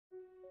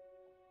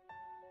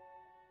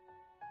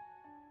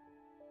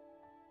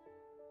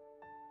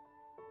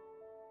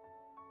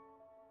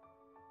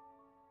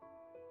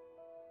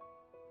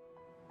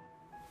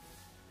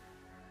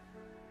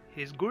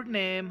His good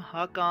name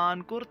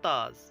Hakan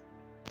Kurtas.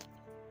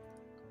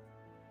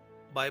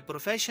 By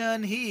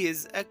profession he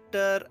is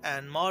actor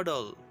and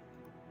model.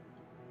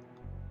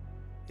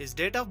 His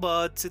date of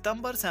birth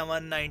September 7,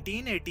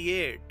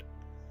 1988.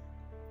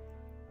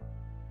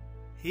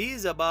 He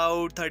is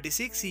about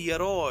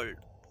 36-year-old.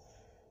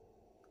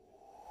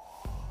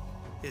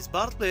 His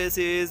birthplace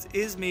is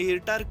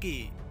Izmir,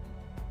 Turkey.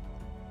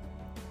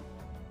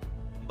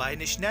 By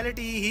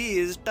nationality he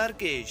is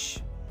Turkish.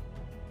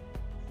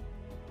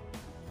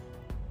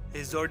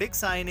 His zodiac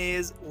sign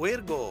is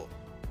Virgo.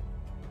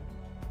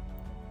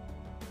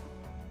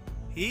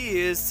 He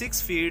is 6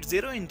 feet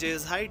 0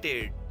 inches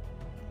heighted.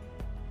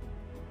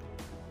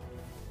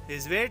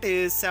 His weight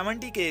is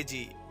 70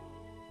 kg.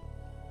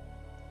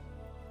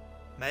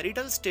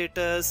 Marital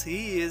status,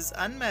 he is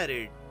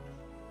unmarried.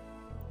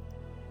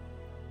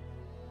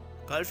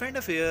 Girlfriend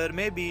affair,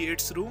 maybe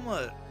it's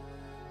rumor.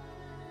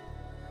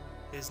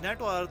 His net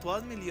worth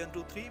 $1 million to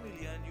 $3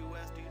 million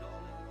USD.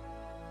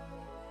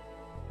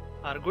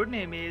 Her good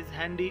name is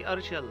Hande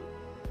Ercel.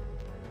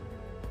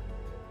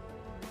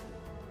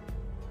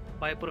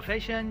 By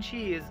profession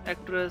she is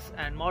actress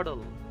and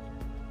model.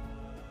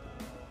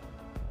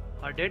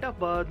 Her date of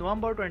birth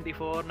November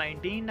 24,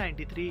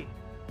 1993.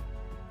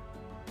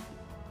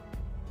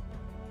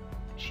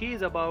 She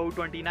is about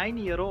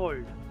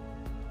 29-year-old.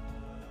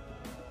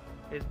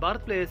 His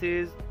birthplace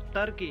is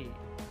Turkey.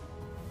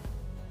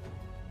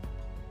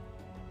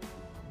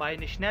 By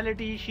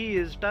nationality she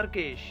is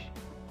Turkish.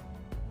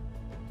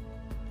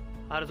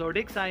 Her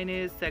zodiac sign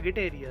is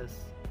Sagittarius.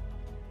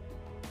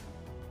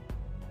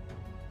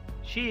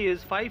 She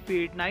is 5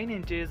 feet 9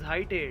 inches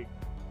heighted.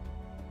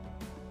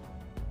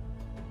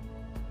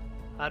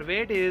 Her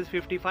weight is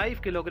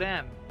 55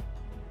 kg.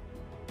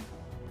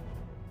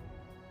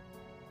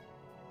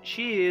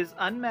 She is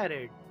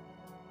unmarried.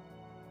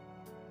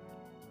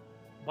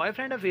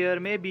 Boyfriend affair,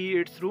 maybe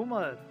it's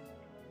rumor.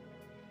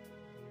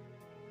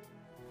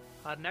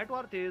 Her net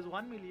worth is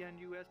 $1 million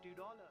USD.